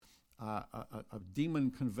a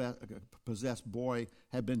demon-possessed boy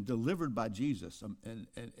had been delivered by Jesus, and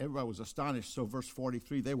everybody was astonished. So verse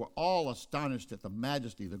 43, they were all astonished at the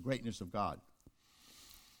majesty, the greatness of God.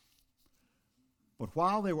 But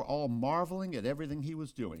while they were all marveling at everything he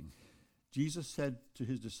was doing, Jesus said to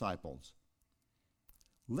his disciples,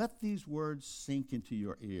 "Let these words sink into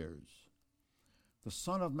your ears. The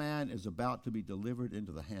Son of Man is about to be delivered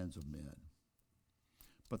into the hands of men."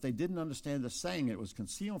 But they didn't understand the saying. It was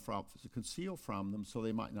concealed from them so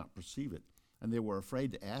they might not perceive it. And they were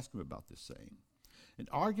afraid to ask him about this saying. An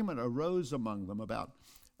argument arose among them about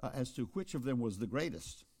as to which of them was the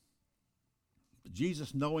greatest. But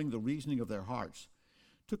Jesus, knowing the reasoning of their hearts,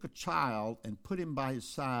 took a child and put him by his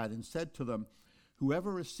side and said to them,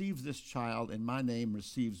 "Whoever receives this child in my name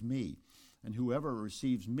receives me, and whoever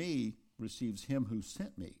receives me receives him who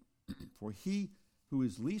sent me. For he who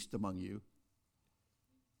is least among you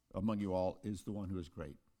all is the one who is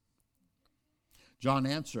great." John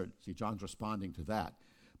answered, see, John's responding to that,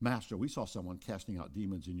 "Master, we saw someone casting out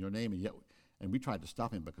demons in your name, and we tried to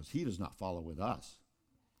stop him because he does not follow with us."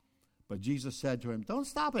 But Jesus said to him, "Don't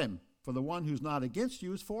stop him, for the one who's not against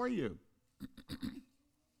you is for you."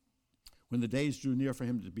 When the days drew near for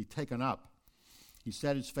him to be taken up, he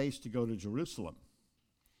set his face to go to Jerusalem.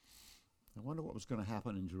 I wonder what was going to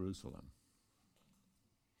happen in Jerusalem.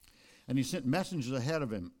 And he sent messengers ahead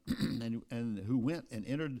of him, and who went and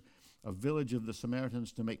entered a village of the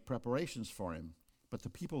Samaritans to make preparations for him. But the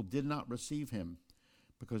people did not receive him,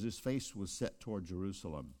 because his face was set toward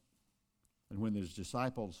Jerusalem. And when his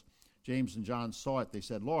disciples, James and John, saw it, they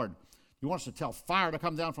said, "Lord, you want us to tell fire to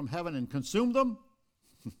come down from heaven and consume them?"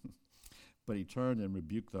 But he turned and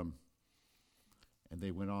rebuked them, and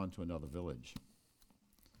they went on to another village.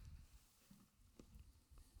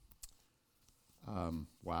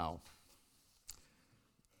 Wow.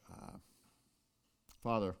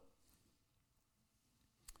 Father,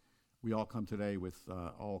 we all come today with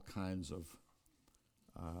all kinds of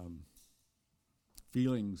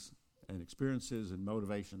feelings and experiences and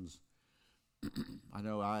motivations. I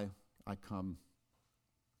know I come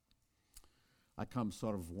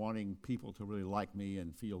sort of wanting people to really like me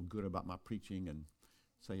and feel good about my preaching and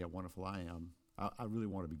say how wonderful I am. I really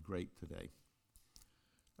want to be great today.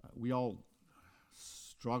 We all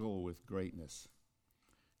struggle with greatness.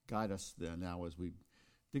 Guide us then now as we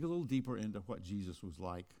dig a little deeper into what Jesus was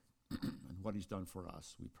like and what he's done for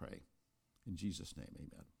us, we pray. In Jesus' name,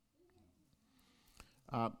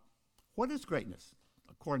 amen. What is greatness,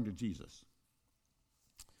 according to Jesus?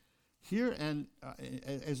 Here, and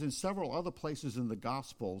as in several other places in the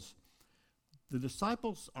Gospels, the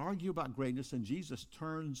disciples argue about greatness, and Jesus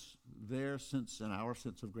turns their sense and our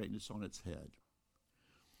sense of greatness on its head.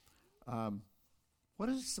 In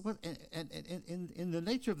the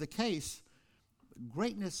nature of the case,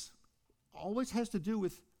 greatness always has to do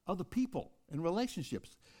with other people and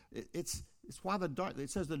relationships. It's why it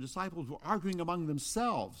says the disciples were arguing among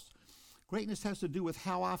themselves. Greatness has to do with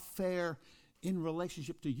how I fare in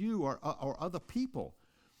relationship to you or other people,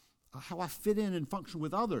 how I fit in and function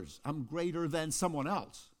with others. I'm greater than someone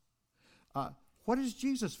else. What is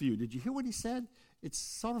Jesus' view? Did you hear what he said? It's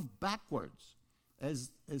sort of backwards.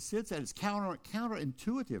 As Sid said, it's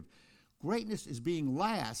counterintuitive. Greatness is being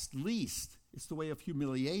last, least. It's the way of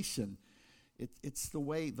humiliation. It's the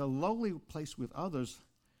lowly place with others,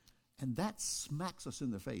 and that smacks us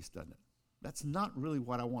in the face, doesn't it? That's not really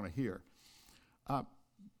what I want to hear.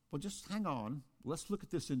 Well, just hang on. Let's look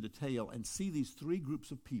at this in detail and see these three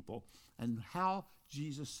groups of people and how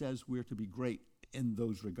Jesus says we're to be great in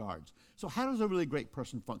those regards. So how does a really great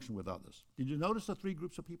person function with others? Did you notice the three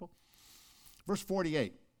groups of people? Verse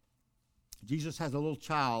 48, Jesus has a little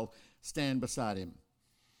child stand beside him,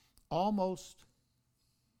 almost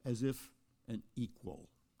as if an equal.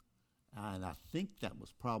 And I think that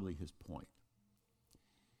was probably his point.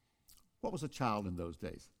 What was a child in those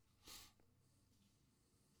days?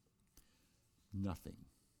 Nothing.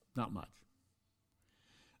 Not much.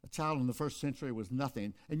 A child in the first century was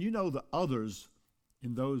nothing. And you know the others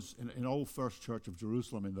in old First Church of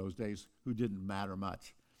Jerusalem in those days who didn't matter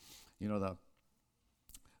much. You know,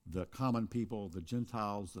 the common people, the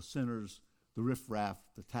Gentiles, the sinners, the riffraff,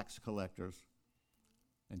 the tax collectors,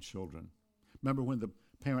 and children. Remember when the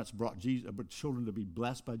parents brought children to be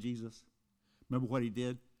blessed by Jesus? Remember what he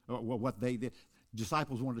did? Or what they did?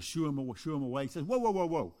 Disciples wanted to shoo him away. He says, whoa, whoa, whoa,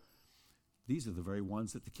 whoa. These are the very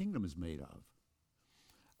ones that the kingdom is made of.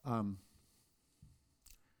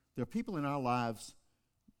 There are people in our lives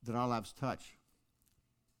that our lives touch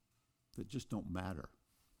that just don't matter.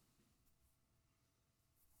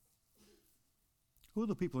 Who are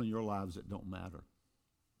the people in your lives that don't matter?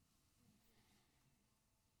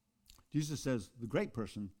 Jesus says the great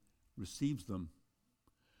person receives them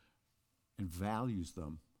and values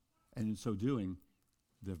them. And in so doing,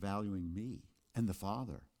 they're valuing me and the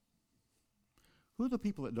Father. Who are the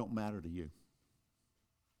people that don't matter to you?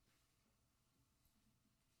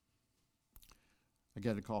 I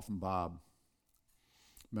got a call from Bob,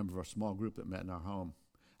 a member of our small group that met in our home.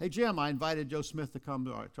 Hey, Jim, I invited Joe Smith to come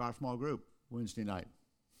to our small group Wednesday night.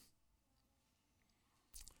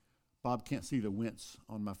 Bob can't see the wince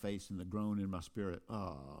on my face and the groan in my spirit.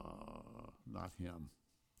 Oh, not him.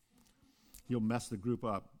 He'll mess the group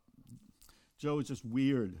up. Joe is just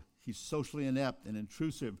weird. He's socially inept and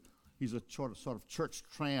intrusive. He's a sort of church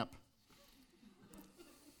tramp.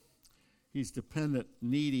 He's dependent,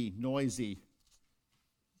 needy, noisy.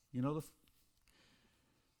 You know,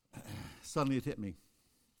 suddenly it hit me.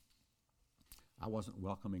 I wasn't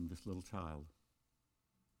welcoming this little child,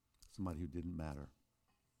 somebody who didn't matter.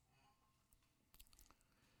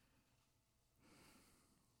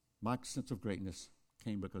 My sense of greatness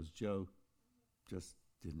came because Joe just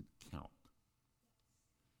didn't count.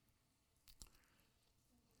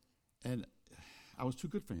 And I was too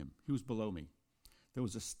good for him. He was below me. There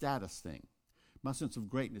was a status thing. My sense of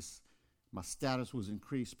greatness, my status was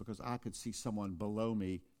increased because I could see someone below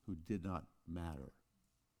me who did not matter.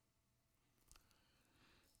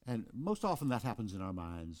 And most often that happens in our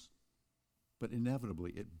minds, but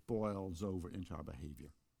inevitably it boils over into our behavior.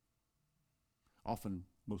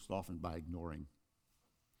 Most often by ignoring.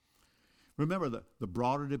 Remember the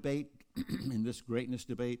broader debate in this greatness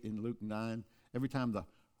debate in Luke 9? Every time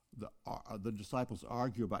the disciples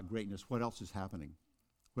argue about greatness, what else is happening?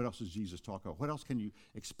 What else is Jesus talking about? What else can you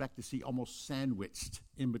expect to see almost sandwiched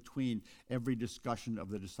in between every discussion of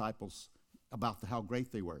the disciples about how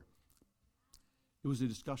great they were? It was a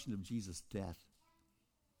discussion of Jesus' death.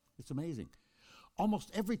 It's amazing.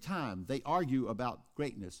 Almost every time they argue about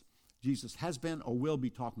greatness, Jesus has been or will be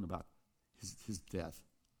talking about his death.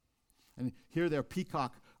 And here their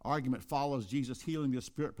peacock argument follows Jesus healing the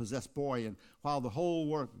spirit-possessed boy. And while the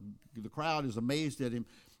crowd is amazed at him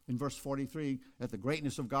in verse 43, at the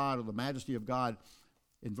greatness of God or the majesty of God,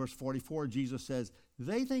 in verse 44, Jesus says,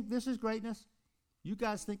 they think this is greatness. You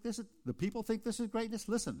guys think the people think this is greatness?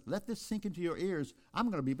 Listen, let this sink into your ears. I'm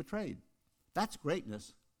going to be betrayed. That's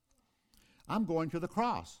greatness. I'm going to the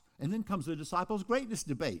cross. And then comes the disciples' greatness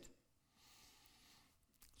debate.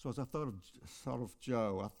 So as I thought of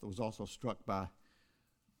Joe, I was also struck by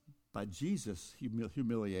Jesus'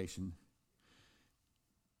 humiliation.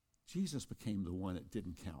 Jesus became the one that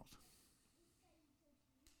didn't count.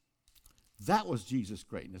 That was Jesus'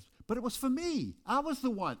 greatness. But it was for me. I was the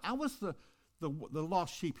one. I was the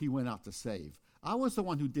lost sheep he went out to save. I was the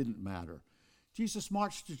one who didn't matter. Jesus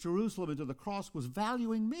marched to Jerusalem and to the cross was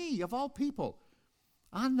valuing me, of all people.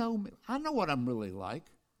 I know what I'm really like.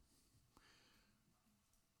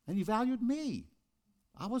 And he valued me.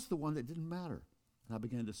 I was the one that didn't matter. And I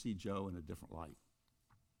began to see Joe in a different light.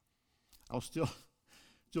 I was still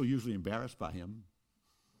usually embarrassed by him.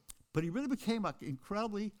 But he really became an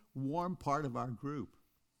incredibly warm part of our group.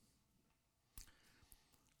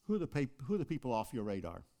 Who are the people off your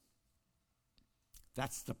radar?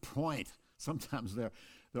 That's the point. Sometimes they're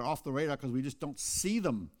off the radar because we just don't see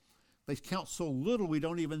them. They count so little we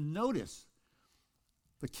don't even notice.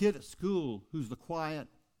 The kid at school who's the quiet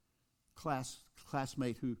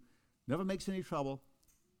classmate who never makes any trouble,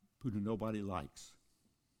 who nobody likes.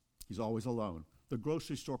 He's always alone. The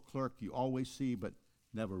grocery store clerk you always see but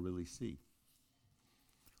never really see.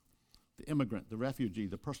 The immigrant, the refugee,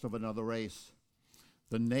 the person of another race,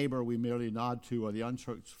 the neighbor we merely nod to, or the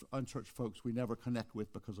unchurched folks we never connect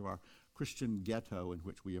with because of our Christian ghetto in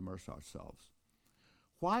which we immerse ourselves.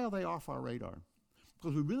 Why are they off our radar?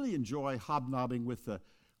 Because we really enjoy hobnobbing with the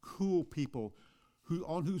cool people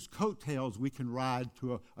on whose coattails we can ride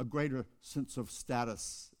to a greater sense of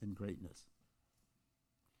status and greatness.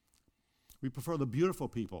 We prefer the beautiful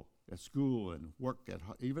people at school and work,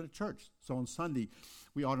 even at church. So on Sunday,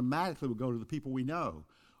 we automatically will go to the people we know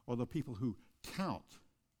or the people who count.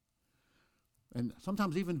 And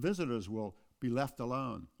sometimes even visitors will be left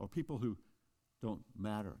alone or people who don't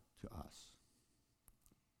matter to us.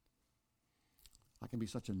 I can be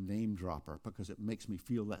such a name dropper because it makes me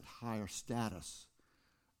feel that higher status.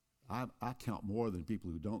 I count more than people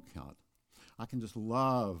who don't count. I can just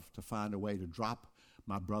love to find a way to drop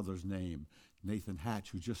my brother's name, Nathan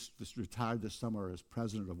Hatch, who just retired this summer as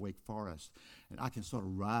president of Wake Forest. And I can sort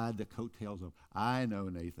of ride the coattails of, I know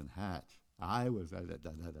Nathan Hatch. I was,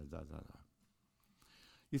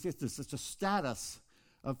 You see, it's such a status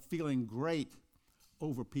of feeling great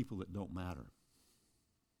over people that don't matter.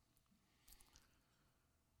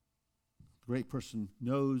 The great person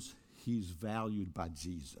knows he's valued by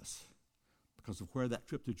Jesus because of where that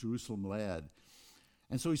trip to Jerusalem led.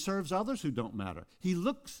 And so he serves others who don't matter. He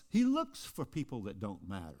looks for people that don't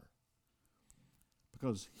matter.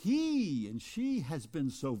 Because he and she has been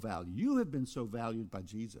so valued. You have been so valued by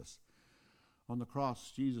Jesus. On the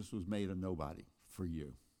cross, Jesus was made a nobody for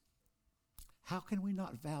you. How can we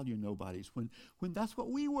not value nobodies when that's what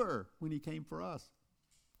we were when he came for us?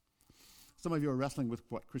 Some of you are wrestling with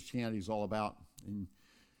what Christianity is all about. And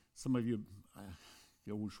some of you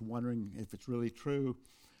are wondering if it's really true.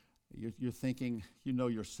 You're thinking, you know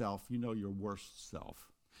yourself, you know your worst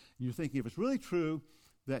self. And you're thinking, if it's really true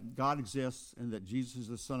that God exists and that Jesus is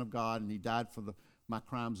the Son of God and he died for my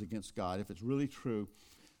crimes against God, if it's really true,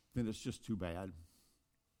 then it's just too bad.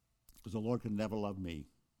 Because the Lord could never love me.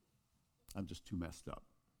 I'm just too messed up.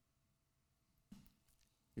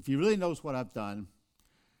 If he really knows what I've done,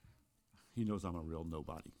 he knows I'm a real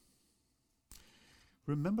nobody.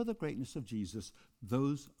 Remember the greatness of Jesus.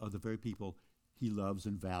 Those are the very people he loves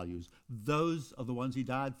and values. Those are the ones he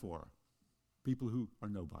died for. People who are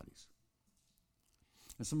nobodies.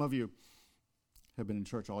 And some of you have been in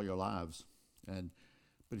church all your lives.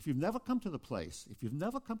 But if you've never come to the place,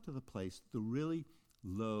 the really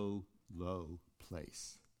low, low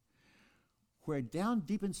place, where down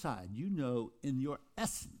deep inside, you know in your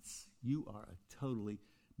essence, you are a totally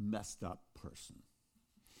messed up person.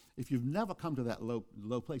 If you've never come to that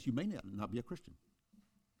low place, you may not be a Christian.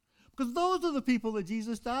 Because those are the people that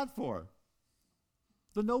Jesus died for.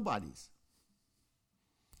 The nobodies.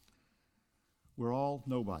 We're all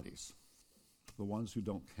nobodies. The ones who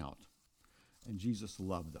don't count. And Jesus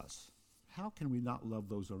loved us. How can we not love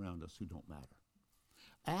those around us who don't matter?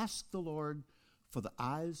 Ask the Lord for the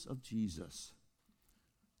eyes of Jesus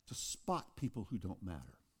to spot people who don't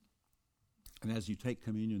matter. And as you take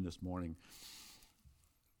communion this morning,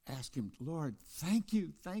 ask him, Lord, thank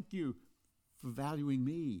you for valuing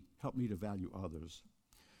me. Help me to value others.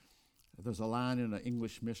 There's a line in an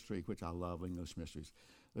English mystery, which I love English mysteries.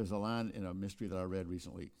 There's a line in a mystery that I read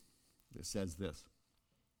recently that says this.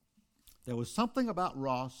 There was something about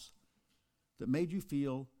Ross that made you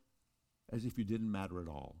feel as if you didn't matter at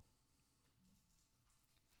all.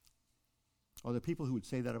 Are there people who would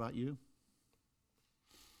say that about you?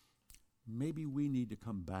 Maybe we need to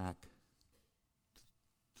come back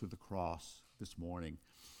to the cross this morning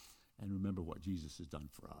and remember what Jesus has done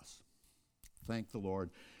for us. Thank the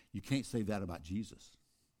Lord. You can't say that about Jesus.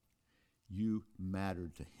 You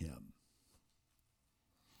mattered to him.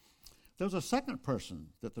 There's a second person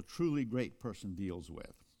that the truly great person deals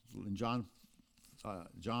with. In John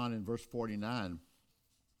in verse 49,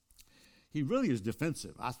 he really is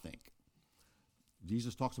defensive, I think.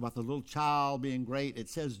 Jesus talks about the little child being great. It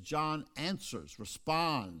says John answers,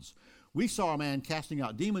 responds. We saw a man casting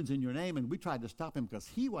out demons in your name, and we tried to stop him because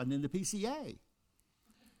he wasn't in the PCA.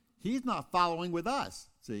 He's not following with us,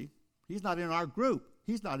 see? He's not in our group.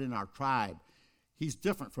 He's not in our tribe. He's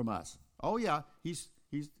different from us. Oh, yeah, he's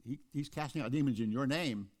casting out demons in your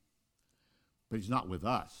name, but he's not with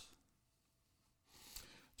us.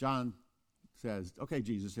 John says, okay,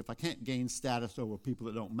 Jesus, if I can't gain status over people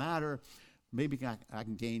that don't matter, maybe I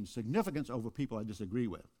can gain significance over people I disagree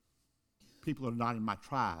with. People are not in my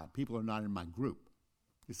tribe. People are not in my group.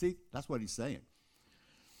 You see, that's what he's saying.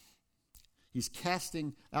 He's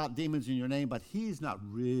casting out demons in your name, but he's not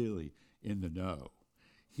really in the know.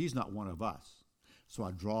 He's not one of us. So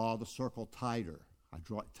I draw the circle tighter. I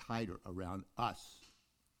draw it tighter around us,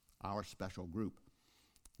 our special group.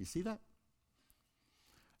 You see that?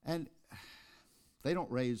 And they don't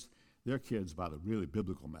raise their kids by the really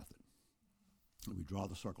biblical method. We draw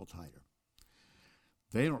the circle tighter.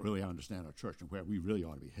 They don't really understand our church and where we really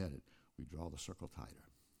ought to be headed. We draw the circle tighter.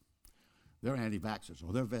 They're anti-vaxxers,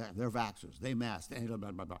 or they're vaxxers. They mask, blah,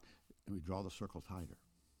 blah, blah, blah. And we draw the circle tighter.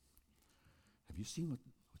 Have you seen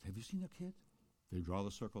their kids? They draw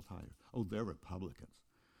the circle tighter. Oh, they're Republicans.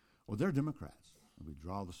 Oh, they're Democrats. And we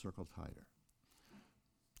draw the circle tighter.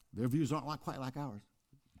 Their views aren't quite like ours.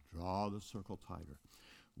 Draw the circle tighter.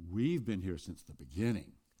 We've been here since the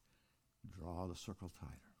beginning. Draw the circle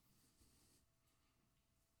tighter.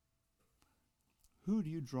 Who do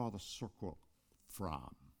you draw the circle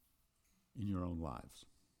from in your own lives?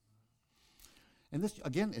 And this,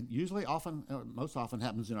 again, it usually most often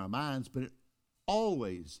happens in our minds, but it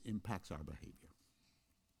always impacts our behavior.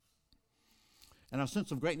 And our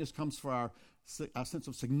sense of greatness comes from our sense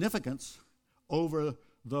of significance over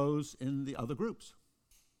those in the other groups.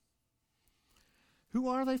 Who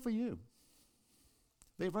are they for you?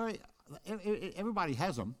 Everybody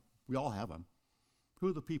has them. We all have them. Who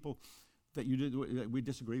are the people that we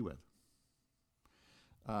disagree with?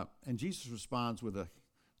 And Jesus responds with a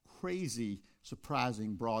crazy,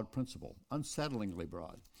 surprising, broad principle, unsettlingly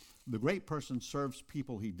broad. The great person serves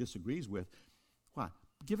people he disagrees with. Why?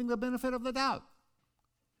 Giving the benefit of the doubt.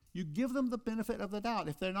 You give them the benefit of the doubt.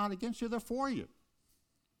 If they're not against you, they're for you.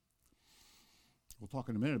 We'll talk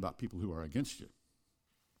in a minute about people who are against you.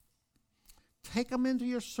 Take them into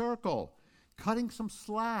your circle, cutting some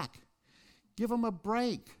slack. Give them a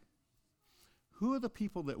break. Who are the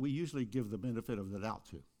people that we usually give the benefit of the doubt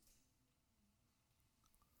to?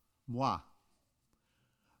 Moi.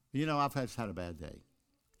 I've just had a bad day.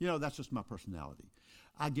 That's just my personality.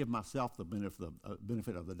 I give myself the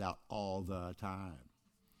benefit of the doubt all the time.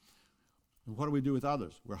 And what do we do with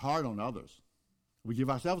others? We're hard on others. We give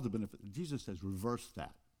ourselves the benefit. Jesus says reverse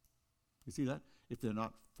that. You see that? If they're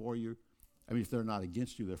not for you, if they're not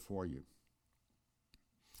against you, they're for you.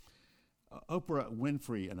 Oprah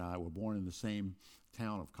Winfrey and I were born in the same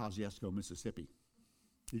town of Kosciuszko, Mississippi.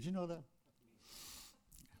 Did you know that?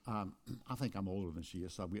 I think I'm older than she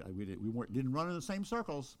is, so we didn't run in the same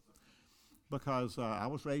circles because I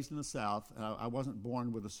was raised in the South. I wasn't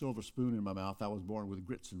born with a silver spoon in my mouth. I was born with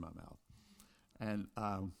grits in my mouth. And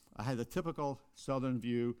I had the typical Southern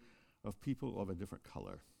view of people of a different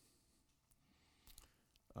color.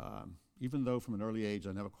 Even though from an early age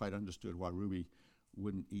I never quite understood why Ruby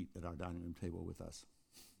wouldn't eat at our dining room table with us.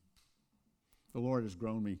 The Lord has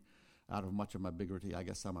grown me out of much of my bigotry. I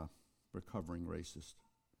guess I'm a recovering racist.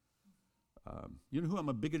 You know who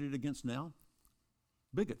I'm bigoted against now?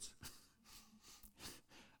 Bigots.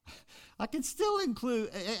 I can still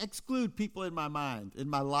exclude people in my mind, in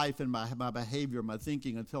my life, in my behavior, my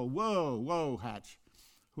thinking until, whoa, Hatch.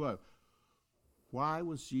 Whoa. Why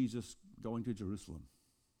was Jesus going to Jerusalem?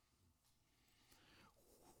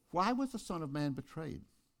 Why was the Son of Man betrayed?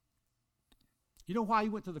 You know why he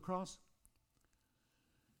went to the cross?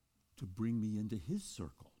 To bring me into his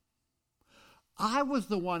circle. I was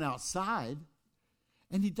the one outside,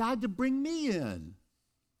 and he died to bring me in.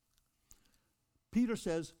 Peter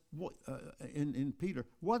says, in Peter,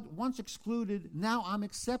 what once excluded, now I'm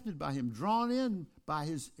accepted by him, drawn in by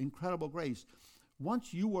his incredible grace.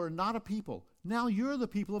 Once you were not a people, now you're the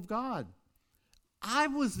people of God. I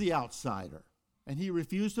was the outsider, and he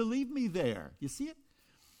refused to leave me there. You see it?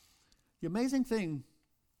 The amazing thing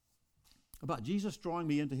about Jesus drawing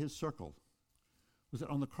me into his circle was that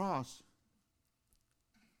on the cross,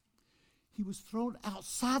 he was thrown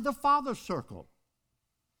outside the Father's circle.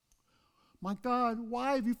 My God,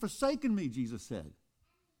 why have you forsaken me, Jesus said.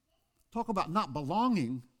 Talk about not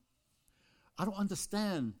belonging. I don't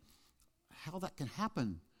understand how that can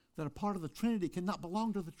happen, that a part of the Trinity cannot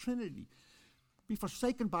belong to the Trinity. Be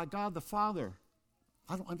forsaken by God the Father.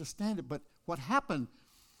 I don't understand it, but what happened,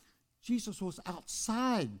 Jesus was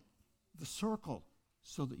outside the circle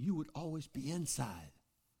so that you would always be inside,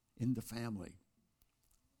 in the family.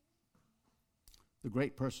 The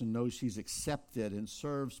great person knows she's accepted and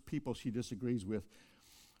serves people she disagrees with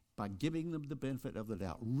by giving them the benefit of the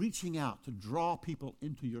doubt, reaching out to draw people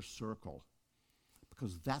into your circle,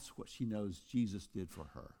 because that's what she knows Jesus did for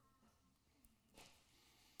her.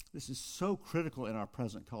 This is so critical in our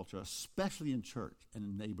present culture, especially in church and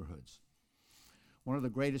in neighborhoods. One of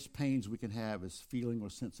the greatest pains we can have is feeling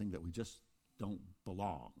or sensing that we just don't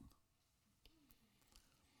belong.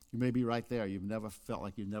 You may be right there. You've never felt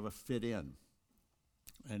like you never fit in.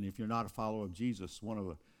 And if you're not a follower of Jesus, one of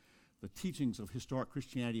the teachings of historic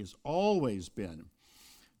Christianity has always been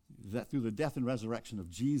that through the death and resurrection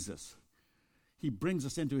of Jesus, he brings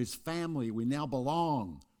us into his family. We now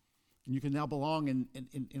belong. And you can now belong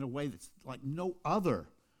in a way that's like no other.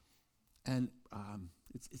 And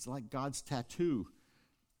it's like God's tattoo.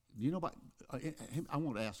 Do you know about, I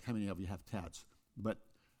won't ask how many of you have tats, but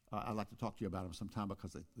I'd like to talk to you about them sometime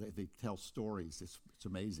because they tell stories. It's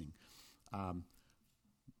amazing.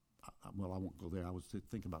 Well, I won't go there. I was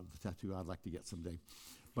thinking about the tattoo I'd like to get someday.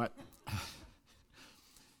 But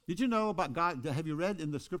did you know about God? Have you read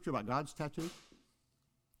in the scripture about God's tattoo? Do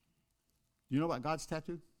you know about God's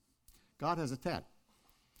tattoo? God has a tat.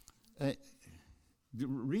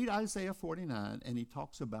 Read Isaiah 49, and he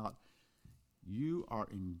talks about, you are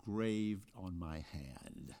engraved on my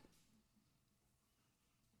hand.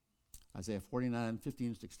 Isaiah 49, 15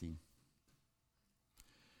 and 16.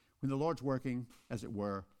 When the Lord's working, as it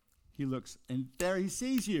were, he looks, and there he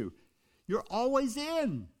sees you. You're always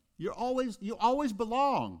in. You always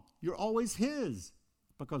belong. You're always his,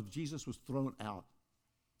 because Jesus was thrown out,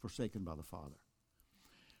 forsaken by the Father.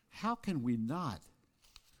 How can we not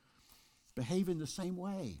behave in the same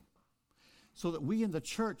way so that we in the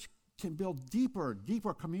church can build deeper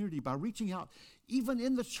community by reaching out, even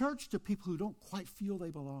in the church, to people who don't quite feel they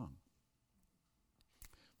belong?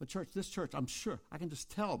 This church, I'm sure, I can just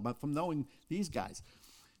tell from knowing these guys,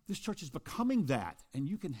 this church is becoming that, and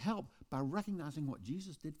you can help by recognizing what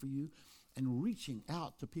Jesus did for you and reaching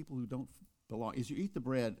out to people who don't belong. As you eat the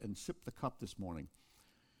bread and sip the cup this morning,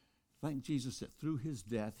 thank Jesus that through his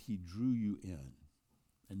death, he drew you in,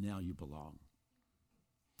 and now you belong.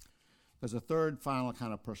 There's a third, final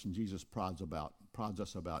kind of person Jesus prods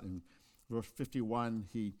us about. In verse 51,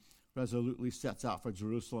 he resolutely sets out for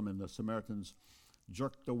Jerusalem, and the Samaritans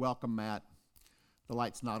jerk the welcome mat. The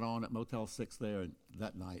light's not on at Motel 6 there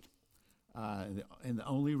that night. And the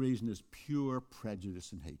only reason is pure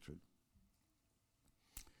prejudice and hatred.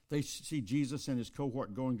 They see Jesus and his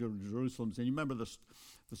cohort going to Jerusalem. And you remember the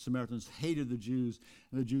Samaritans hated the Jews,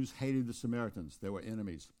 and the Jews hated the Samaritans. They were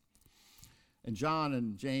enemies. And John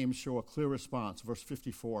and James show a clear response, verse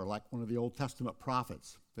 54, like one of the Old Testament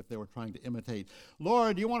prophets that they were trying to imitate.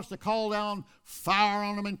 Lord, do you want us to call down fire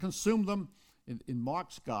on them and consume them? In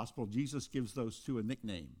Mark's gospel, Jesus gives those two a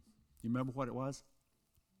nickname. You remember what it was?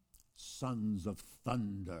 Sons of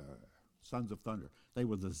Thunder. Sons of Thunder. They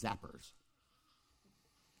were the zappers.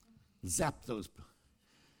 Zap those.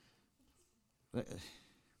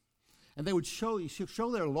 And they would show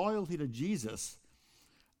their loyalty to Jesus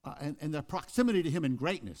and their proximity to him in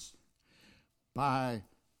greatness by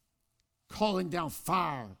calling down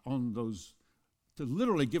fire on those, to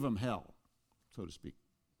literally give them hell, so to speak.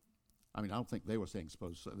 I mean, I don't think they were saying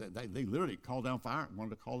supposed to. They literally called down fire, wanted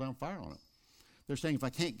to call down fire on it. They're saying if I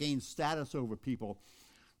can't gain status over people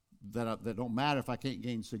that don't matter, if I can't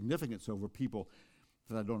gain significance over people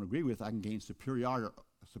that I don't agree with, I can gain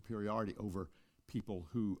superiority over people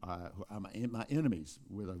who are my enemies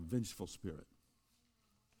with a vengeful spirit.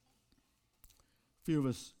 Few of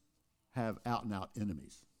us have out-and-out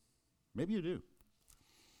enemies. Maybe you do.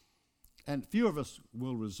 And few of us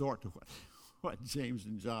will resort to what James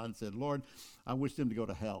and John said. Lord, I wish them to go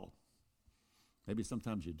to hell. Maybe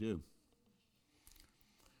sometimes you do.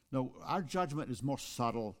 No, our judgment is more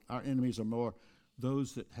subtle. Our enemies are more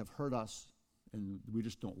those that have hurt us and we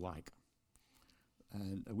just don't like.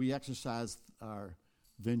 And we exercise our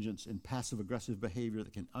vengeance in passive-aggressive behavior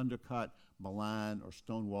that can undercut, malign, or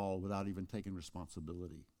stonewall without even taking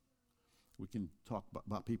responsibility. We can talk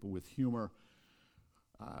about people with humor.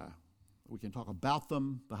 We can talk about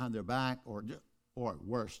them behind their back, or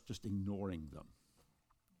worse, just ignoring them.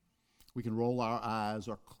 We can roll our eyes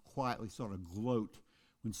or quietly sort of gloat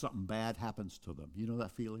when something bad happens to them. You know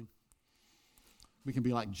that feeling? We can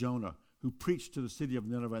be like Jonah, who preached to the city of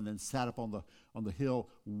Nineveh and then sat up on the hill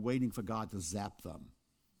waiting for God to zap them.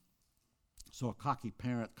 So cocky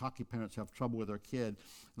parents have trouble with their kid,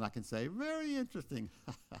 and I can say, very interesting.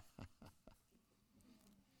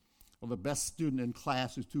 Well, the best student in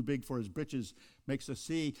class who's too big for his britches makes a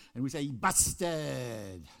C, and we say,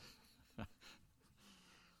 busted.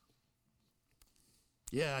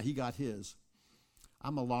 Yeah, he got his.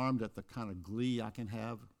 I'm alarmed at the kind of glee I can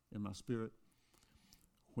have in my spirit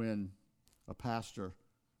when a pastor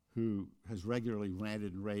who has regularly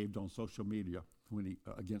ranted and raved on social media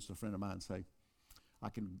against a friend of mine say, I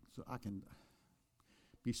can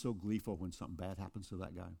be so gleeful when something bad happens to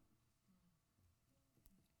that guy.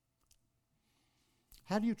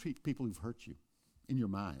 How do you treat people who've hurt you in your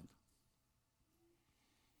mind?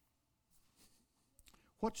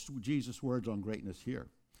 What's Jesus' words on greatness here?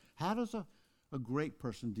 How does a great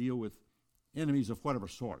person deal with enemies of whatever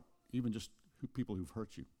sort, even just people who've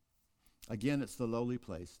hurt you? Again, it's the lowly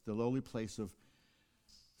place of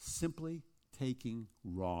simply taking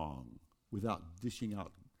wrong without dishing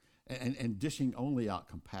out, and dishing only out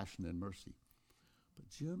compassion and mercy. But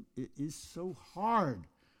Jim, it is so hard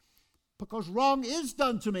because wrong is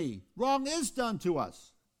done to me. Wrong is done to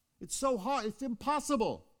us. It's so hard. It's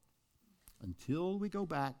impossible until we go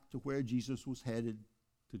back to where Jesus was headed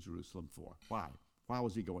to Jerusalem for. Why? Why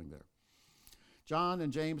was he going there? John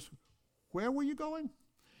and James, where were you going?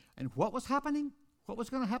 And what was happening? What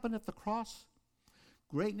was going to happen at the cross?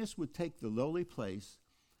 Greatness would take the lowly place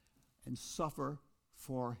and suffer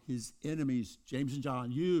for his enemies, James and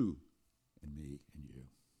John, you and me and you.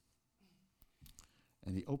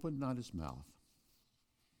 And he opened not his mouth.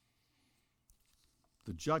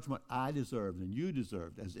 The judgment I deserved and you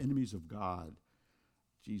deserved as enemies of God,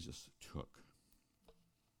 Jesus took.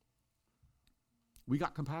 We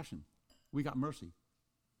got compassion. We got mercy.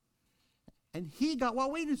 And he got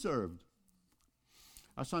what we deserved.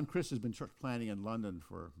 Our son Chris has been church planting in London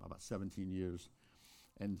for about 17 years.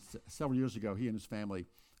 And several years ago, he and his family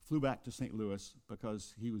flew back to St. Louis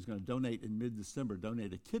because he was going to donate in mid-December,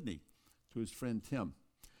 donate a kidney to his friend Tim.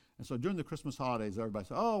 And so during the Christmas holidays, everybody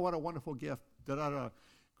said, oh, what a wonderful gift. Da-da-da.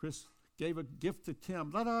 Chris gave a gift to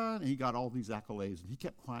Tim, and he got all these accolades, and he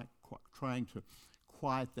kept trying to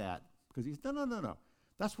quiet that because he said, no.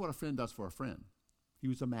 That's what a friend does for a friend. He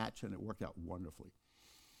was a match, and it worked out wonderfully.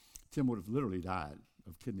 Tim would have literally died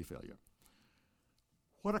of kidney failure.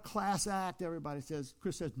 What a class act, everybody says.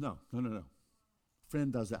 Chris says, no.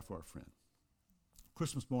 Friend does that for a friend.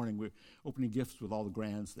 Christmas morning, we're opening gifts with all the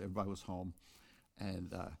grands. Everybody was home.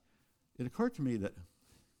 And it occurred to me that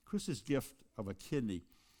Chris's gift of a kidney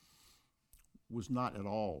was not at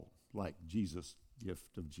all like Jesus'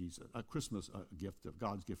 gift of Jesus. Christmas gift of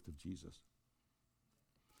God's gift of Jesus.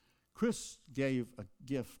 Chris gave a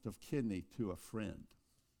gift of kidney to a friend.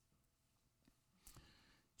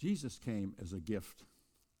 Jesus came as a gift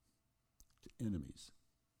to enemies.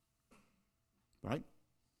 Right?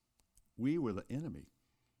 We were the enemy.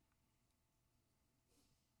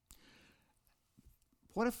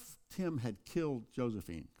 What if Tim had killed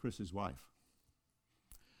Josephine, Chris's wife?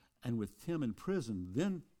 And with Tim in prison,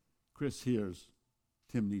 then Chris hears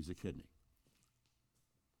Tim needs a kidney.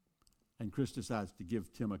 And Chris decides to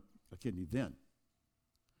give Tim a kidney then.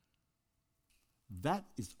 That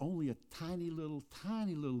is only a tiny little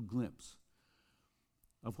glimpse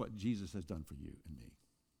of what Jesus has done for you and me.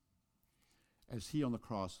 As he on the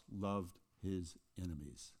cross loved his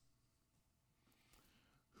enemies.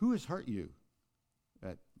 Who has hurt you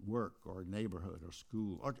at work or neighborhood or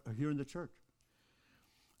school or here in the church?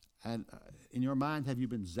 And in your mind, have you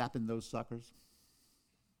been zapping those suckers?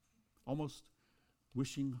 Almost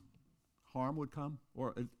wishing harm would come,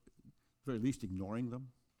 or at the very least ignoring them?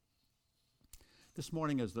 This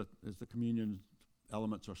morning, as the communion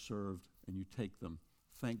elements are served and you take them,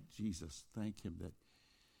 thank Jesus. Thank him that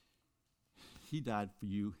he died for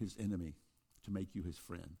you, his enemy, to make you his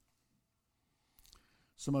friend.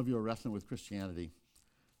 Some of you are wrestling with Christianity.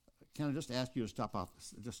 Can I just ask you to stop off,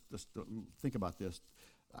 just think about this.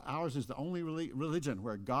 Ours is the only religion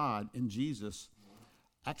where God in Jesus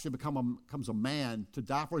actually becomes a man to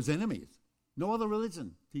die for his enemies. No other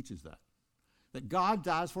religion teaches that God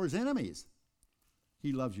dies for his enemies.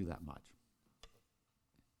 He loves you that much.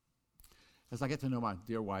 As I get to know my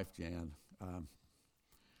dear wife, Jan,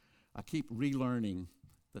 I keep relearning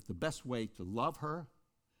that the best way to love her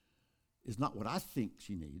is not what I think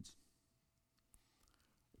she needs.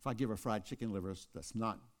 If I give her fried chicken livers, it's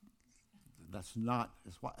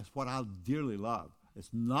what I dearly love. It's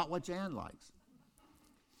not what Jan likes.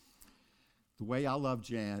 The way I love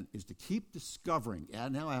Jan is to keep discovering,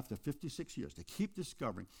 and now after 56 years, to keep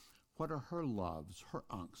discovering what are her loves, her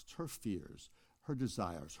angst, her fears, her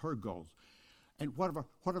desires, her goals, and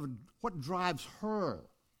what drives her,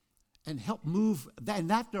 and help move in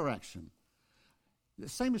that direction. The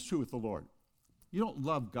same is true with the Lord. You don't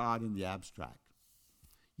love God in the abstract.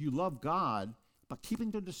 You love God by keep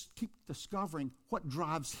discovering what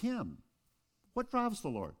drives him. What drives the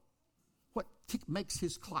Lord? What makes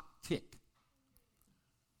his clock tick?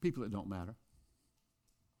 People that don't matter.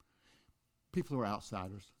 People who are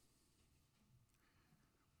outsiders.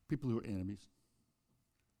 People who are enemies.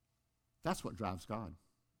 That's what drives God,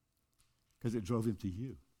 because it drove him to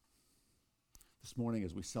you. This morning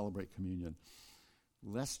as we celebrate communion,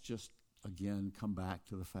 let's just again come back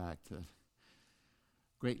to the fact that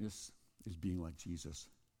greatness is being like Jesus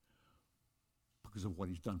because of what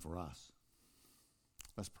he's done for us.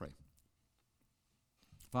 Let's pray.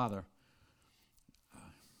 Father,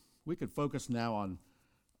 we could focus now on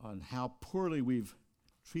how poorly we've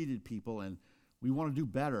treated people, and we want to do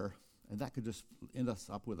better, and that could just end us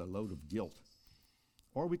up with a load of guilt.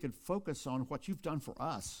 Or we could focus on what you've done for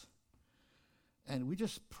us. And we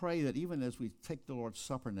just pray that even as we take the Lord's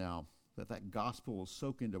Supper now, that gospel will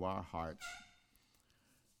soak into our hearts.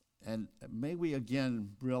 And may we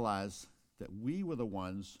again realize that we were the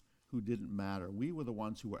ones who didn't matter. We were the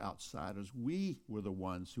ones who were outsiders. We were the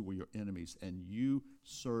ones who were your enemies, and you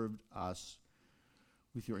served us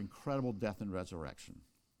with your incredible death and resurrection.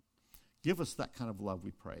 Give us that kind of love,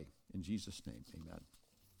 we pray. In Jesus' name, amen.